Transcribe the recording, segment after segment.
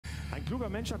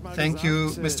Thank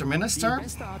you, Mr. Minister.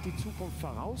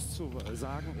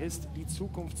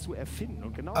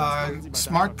 A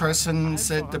smart person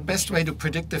said the best way to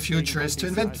predict the future is to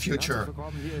invent the future.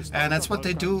 And that's what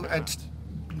they do at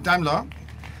Daimler.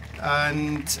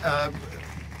 And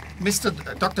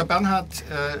Dr. Bernhard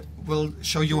will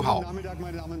show you how.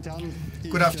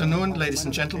 Good afternoon, ladies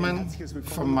and gentlemen.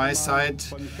 From my side,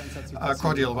 a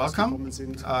cordial welcome.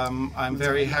 I'm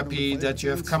very happy that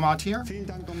you have come out here,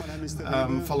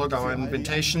 followed our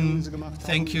invitation.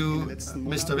 Thank you,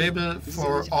 Mr. Webel,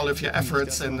 for all of your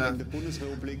efforts in the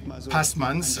past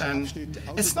months. And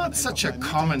it's not such a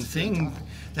common thing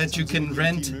that you can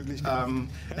rent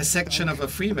a section of a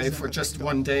freeway for just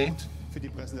one day.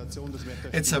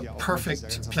 It's a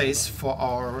perfect place for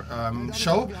our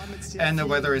show, and the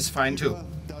weather is fine too.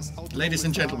 Ladies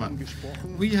and gentlemen,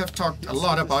 we have talked a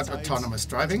lot about autonomous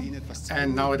driving,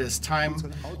 and now it is time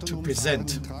to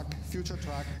present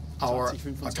our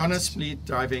autonomously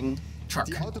driving truck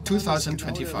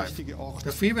 2025.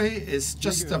 The freeway is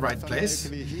just the right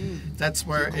place. That's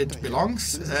where it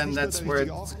belongs, and that's where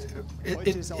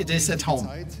it is at home.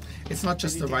 It's not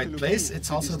just the right place, it's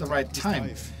also the right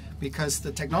time, because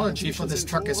the technology for this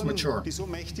truck is mature. We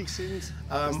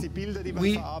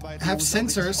have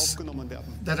sensors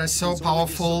that are so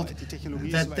powerful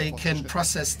that they can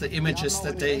process the images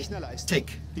that they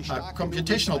take.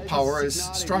 Computational power is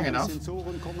strong enough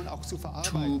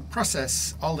to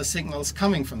process all the signals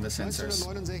coming from the sensors.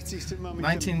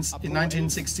 In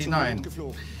 1969,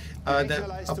 the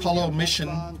Apollo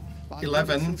mission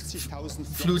 11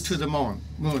 flew to the moon.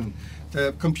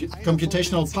 The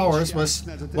computational powers was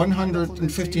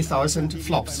 150,000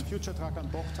 flops.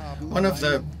 One of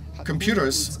the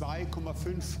computers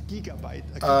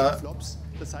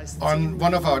on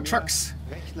one of our trucks,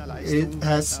 it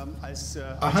has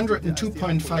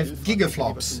 102.5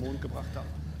 gigaflops.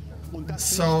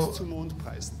 So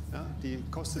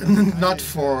not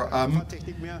for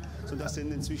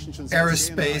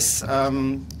aerospace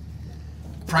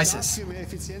prices.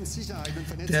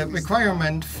 The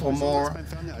requirement for more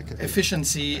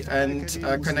efficiency and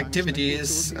connectivity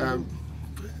is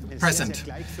present.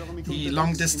 The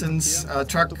long-distance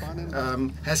truck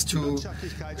has to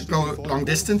go long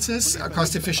distances.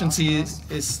 Cost efficiency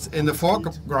is in the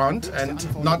foreground and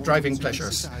not driving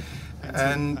pleasures.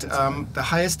 And the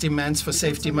highest demands for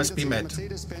safety must be met.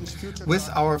 With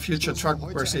our future truck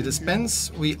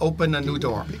Mercedes-Benz, we open a new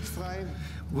door.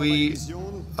 We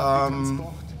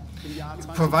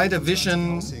provide a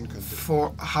vision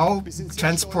for how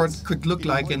transport could look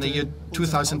like in the year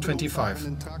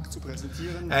 2025.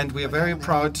 And we are very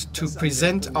proud to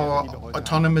present our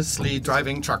autonomously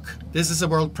driving truck. This is a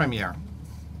world premiere.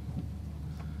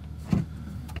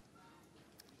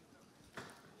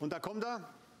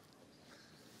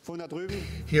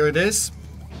 Here it is.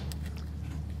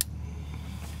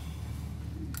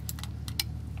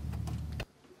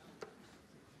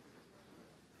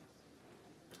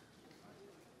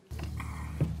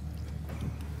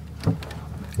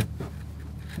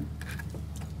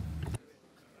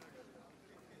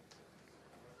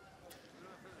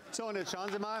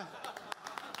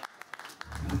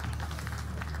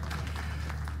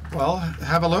 Well,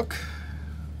 have a look.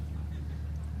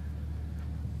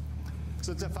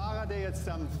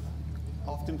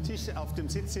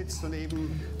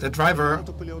 The driver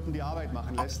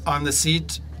on the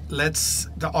seat lets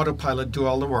the autopilot do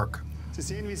all the work.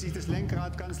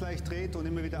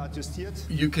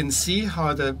 You can see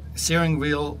how the steering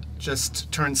wheel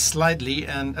just turns slightly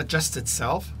and adjusts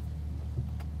itself.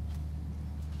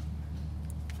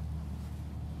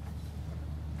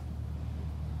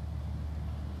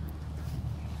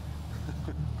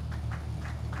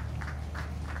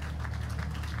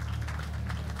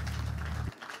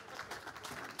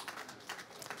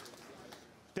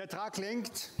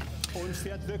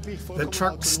 The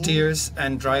truck steers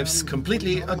and drives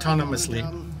completely autonomously.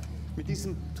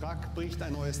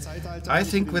 I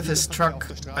think with this truck,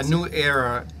 a new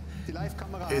era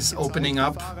is opening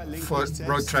up for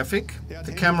road traffic.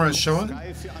 The camera is shown.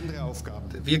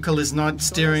 The vehicle is not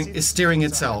steering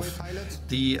itself.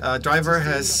 The driver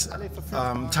has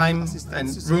time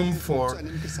and room for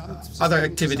other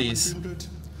activities.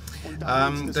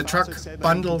 The truck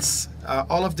bundles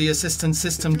all of the assistance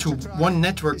system to one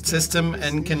network system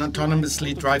and can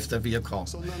autonomously drive the vehicle.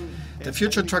 The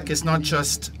future truck is not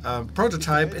just a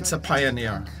prototype, it's a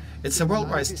pioneer. It's the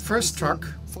worldwide first truck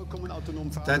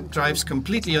that drives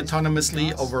completely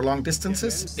autonomously over long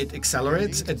distances. It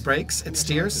accelerates, it brakes, it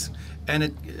steers, and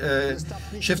it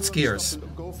shifts gears.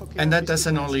 And that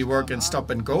doesn't only work in stop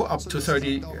and go up to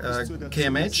 30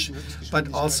 km/h,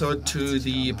 but also to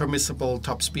the permissible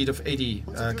top speed of 80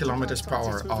 kilometers per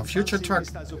hour. Our future truck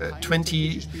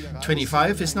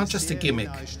 2025 is not just a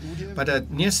gimmick, but a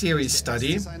near-series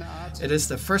study. It is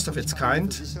the first of its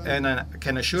kind, and I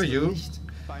can assure you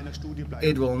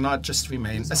it will not just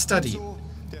remain a study.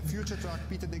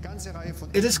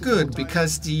 It is good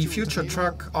because the future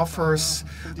truck offers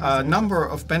a number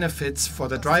of benefits for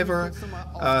the driver,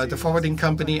 the forwarding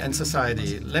company, and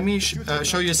society. Let me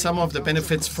show you some of the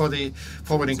benefits for the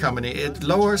forwarding company. It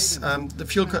lowers the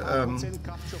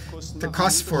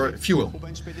cost for fuel.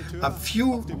 A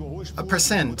few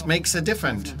percent makes a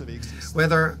difference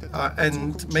whether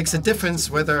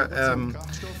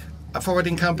a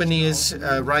forwarding company is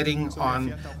riding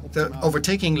on the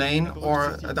overtaking lane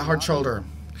or the hard shoulder.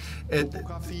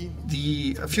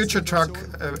 The future truck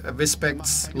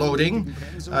respects loading,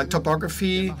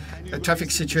 topography,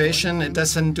 traffic situation. It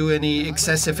doesn't do any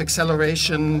excessive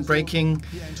acceleration, braking.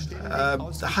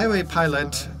 The highway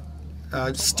pilot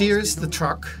steers the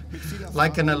truck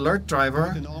like an alert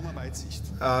driver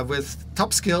with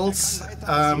top skills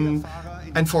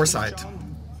and foresight.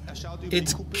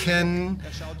 It can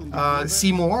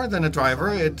see more than a driver.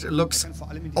 It looks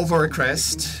over a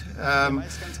crest.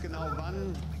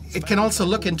 It can also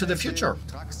look into the future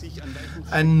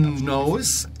and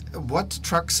knows what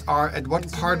trucks are at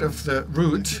what part of the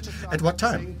route at what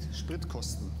time.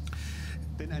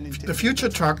 The future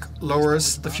truck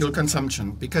lowers the fuel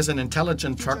consumption because an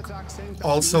intelligent truck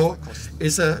also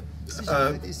is a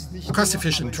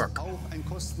cost-efficient truck.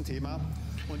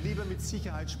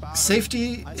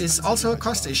 Safety is also a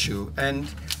cost issue, and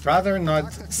rather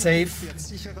not safe,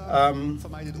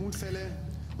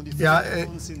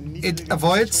 it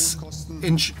avoids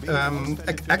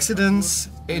accidents,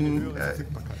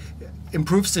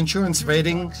 improves insurance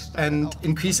rating, and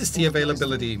increases the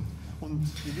availability.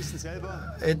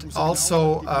 It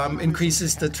also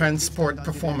increases the transport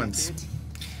performance.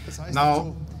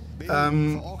 Now,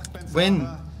 when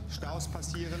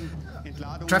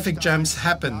traffic jams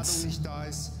happens,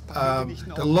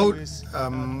 the load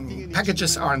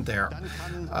packages aren't there,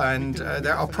 and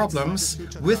there are problems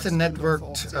with the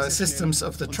networked systems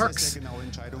of the trucks.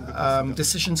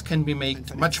 Decisions can be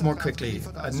made much more quickly.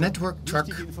 A networked truck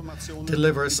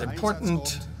delivers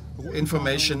important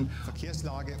information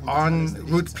on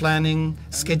route planning,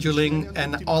 scheduling,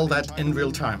 and all that in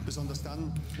real time.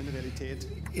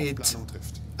 It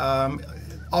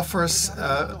offers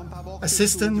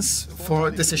assistance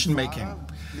for decision making.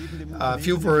 A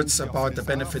few words about the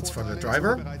benefits for the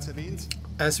driver.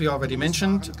 As we already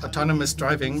mentioned, autonomous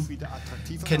driving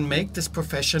can make this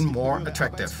profession more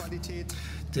attractive.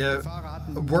 The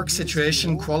work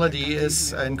situation quality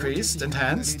is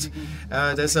enhanced.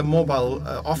 There's a mobile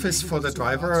office for the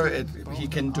driver. He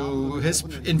can do his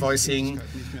invoicing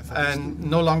and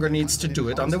no longer needs to do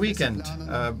it on the weekend.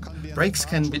 Breaks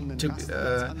can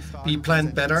be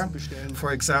planned better.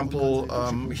 For example,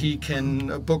 he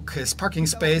can book his parking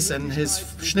space and his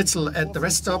schnitzel at the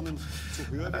rest stop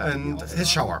and his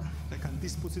shower.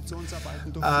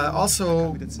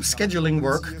 Also, scheduling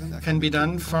work can be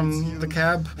done from the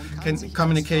cab,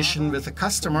 communication with the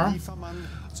customer,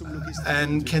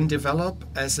 and can develop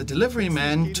as a delivery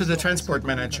man to the transport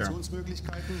manager.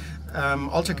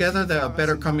 Altogether, there are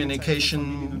better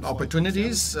communication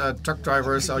opportunities. Truck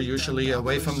drivers are usually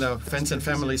away from their friends and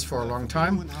families for a long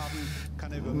time.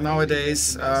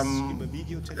 Nowadays,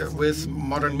 with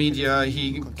modern media,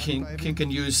 he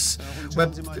can use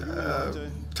web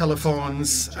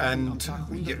telephones, and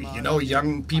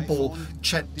young people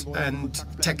chat and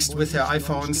text with their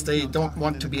iPhones. They don't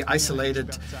want to be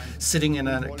isolated, sitting in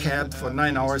a cab for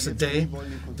 9 hours a day.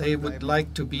 They would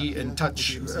like to be in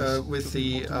touch with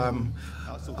the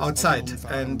outside,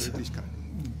 and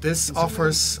this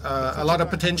offers a lot of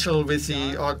potential with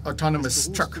the autonomous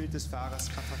truck.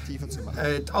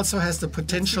 It also has the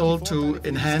potential to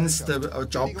enhance the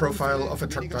job profile of a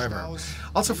truck driver.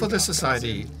 Also for the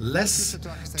society, less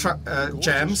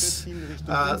jams,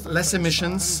 less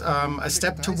emissions, a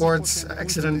step towards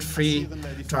accident-free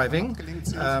driving.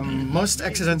 Most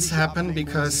accidents happen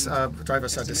because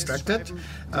drivers are distracted.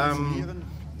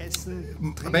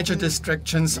 Major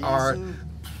distractions are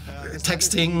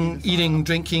texting, eating,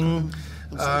 drinking,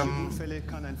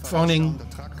 phoning,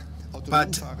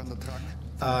 but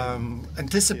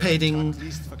anticipating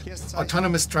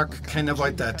autonomous truck can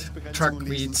avoid that. Truck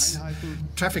reads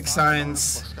traffic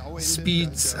signs,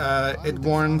 speeds, it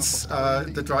warns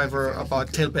the driver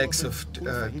about tailbacks of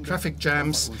traffic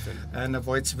jams and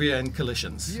avoids rear-end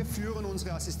collisions.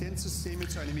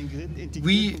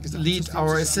 We lead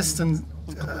our assistance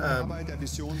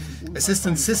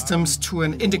systems to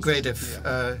an integrative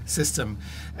system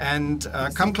and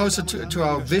come closer to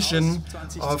our vision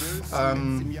of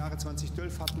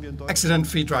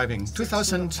accident-free driving.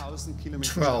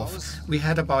 2012, we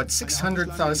had about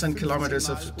 600,000 kilometers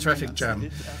of traffic jam.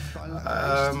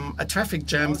 A traffic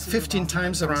jam 15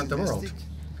 times around the world.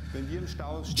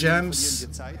 Jams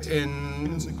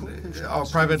in our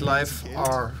private life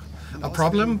are a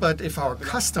problem, but if our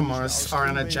customers are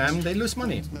in a jam, they lose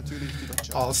money.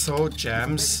 Also,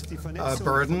 jams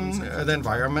burden the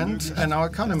environment and our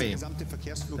economy.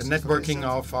 The networking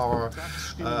of our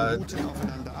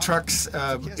trucks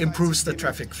improves the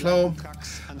traffic flow.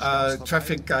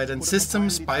 Traffic guidance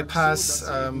systems bypass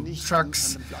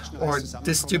trucks or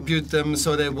distribute them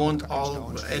so they won't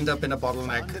all end up in a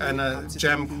bottleneck, and a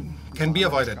jam can be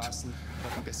avoided.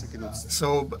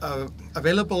 So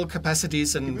available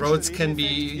capacities and roads can be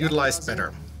utilized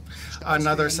better.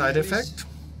 Another side effect,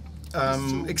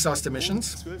 exhaust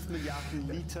emissions.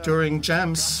 During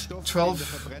jams,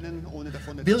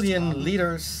 12 billion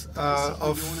liters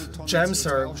of jams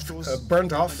are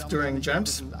burned off during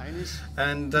jams,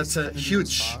 and that's a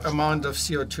huge amount of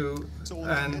CO2,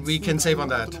 and we can save on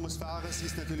that.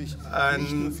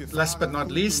 And last but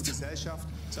not least,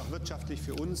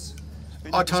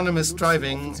 autonomous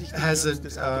driving has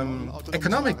an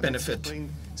economic benefit,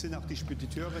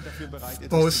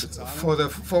 both for the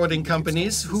forwarding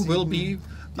companies who will be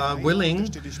willing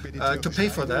to pay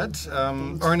for that.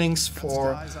 Earnings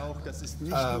for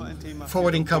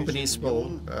forwarding companies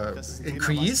will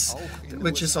increase,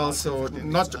 which is also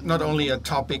not only a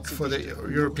topic for the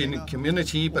European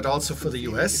community, but also for the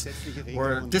US,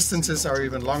 where distances are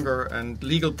even longer and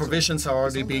legal provisions are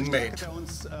already being made.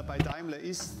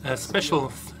 A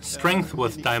special strength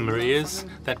with Daimler is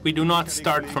that we do not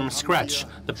start from scratch.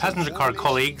 The passenger car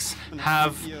colleagues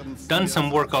have done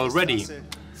some work already.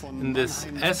 In this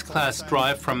S-Class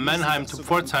drive from Mannheim to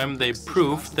Pforzheim, they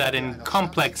proved that in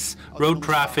complex road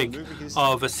traffic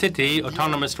of a city,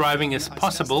 autonomous driving is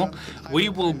possible. We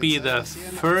will be the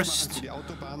first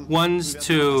ones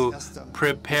to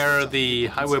prepare the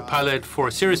highway pilot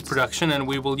for series production, and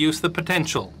we will use the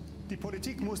potential.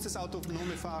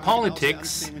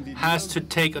 Politics has to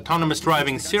take autonomous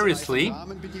driving seriously.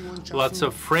 Lots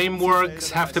of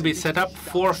frameworks have to be set up.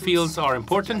 4 fields are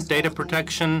important: data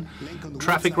protection,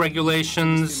 traffic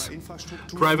regulations,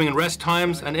 driving and rest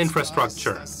times, and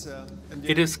infrastructure.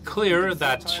 It is clear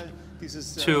that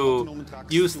to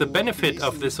use the benefit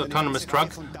of this autonomous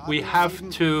truck, we have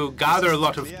to gather a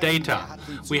lot of data.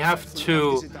 We have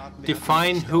to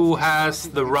define who has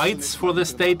the rights for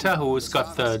this data, who's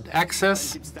got the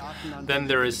access. Then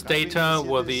there is data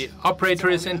where the operator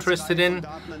is interested in,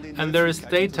 and there is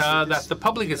data that the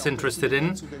public is interested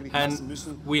in, and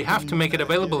we have to make it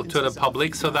available to the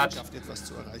public so that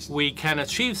we can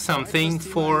achieve something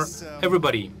for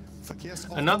everybody.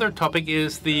 Another topic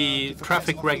is the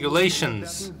traffic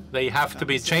regulations. They have to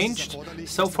be changed.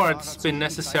 So far, it's been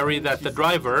necessary that the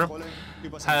driver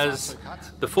has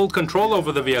the full control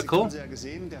over the vehicle.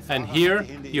 And here,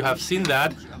 you have seen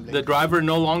that the driver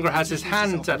no longer has his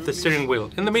hands at the steering wheel.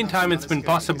 In the meantime, it's been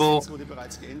possible.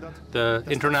 The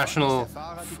international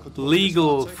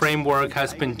legal framework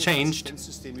has been changed,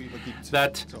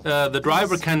 that the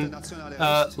driver can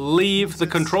leave the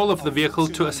control of the vehicle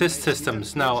to assist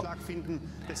systems. Now,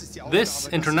 this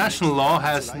international law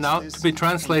has now to be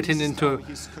translated into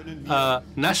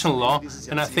national law,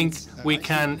 and I think we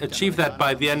can achieve that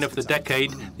by the end of the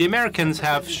decade. The Americans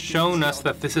have shown us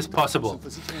that this is possible.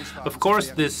 Of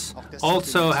course, this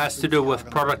also has to do with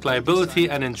product liability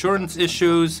and insurance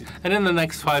issues, and in the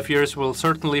next 5 years we'll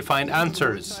certainly find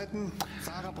answers.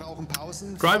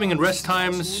 Driving and rest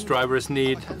times, drivers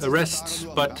need a rest,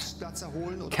 but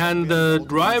can the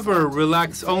driver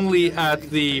relax only at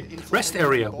the rest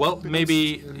area? Well,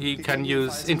 maybe he can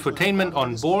use infotainment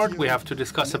on board. We have to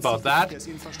discuss about that.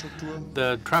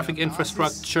 The traffic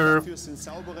infrastructure,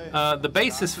 the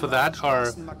basis for that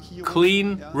are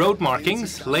clean road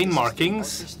markings, lane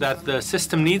markings that the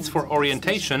system needs for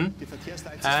orientation,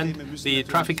 and the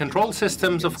traffic control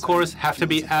systems, of course, have to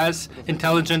be as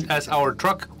intelligent as our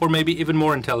truck, or maybe even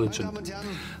more intelligent.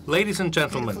 Ladies and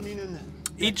gentlemen,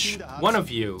 each one of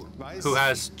you who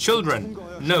has children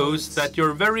knows that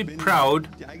you're very proud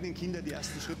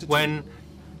when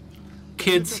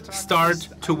kids start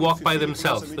to walk by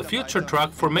themselves. The future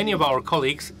truck, for many of our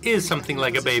colleagues, is something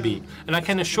like a baby. And I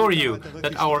can assure you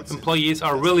that our employees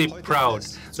are really proud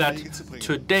that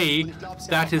today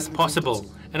that is possible.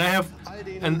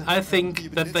 And I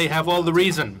think that they have all the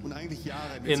reason.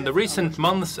 In the recent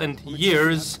months and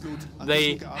years,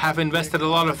 they have invested a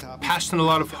lot of passion, a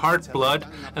lot of heart blood,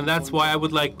 and that's why I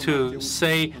would like to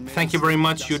say thank you very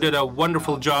much. You did a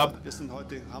wonderful job.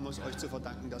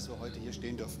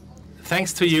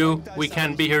 Thanks to you, we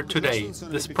can be here today.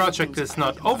 This project is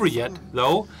not over yet,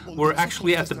 though. We're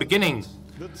actually at the beginning.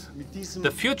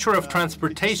 The future of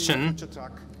transportation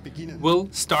will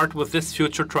start with this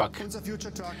future truck.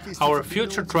 Our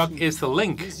future truck is the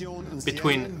link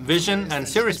between vision and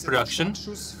series production.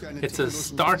 It's a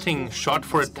starting shot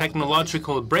for a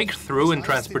technological breakthrough in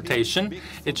transportation.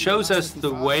 It shows us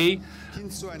the way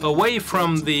away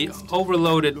from the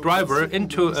overloaded driver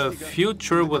into a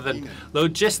future with a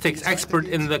logistics expert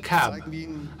in the cab.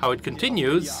 How it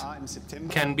continues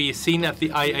can be seen at the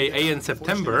IAA in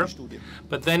September,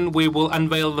 but then we will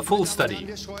unveil the full study.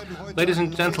 Ladies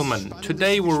and gentlemen,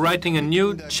 today we're writing a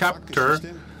new chapter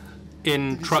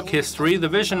in truck history. The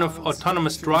vision of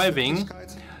autonomous driving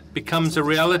becomes a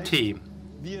reality.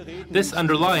 This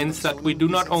underlines that we do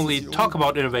not only talk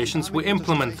about innovations, we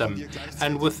implement them.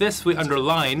 And with this, we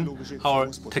underline our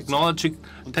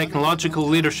technological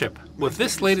leadership. With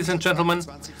this, ladies and gentlemen,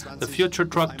 the Future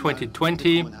Truck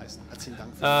 2020,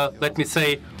 let me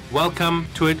say welcome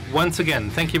to it once again.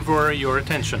 Thank you for your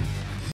attention.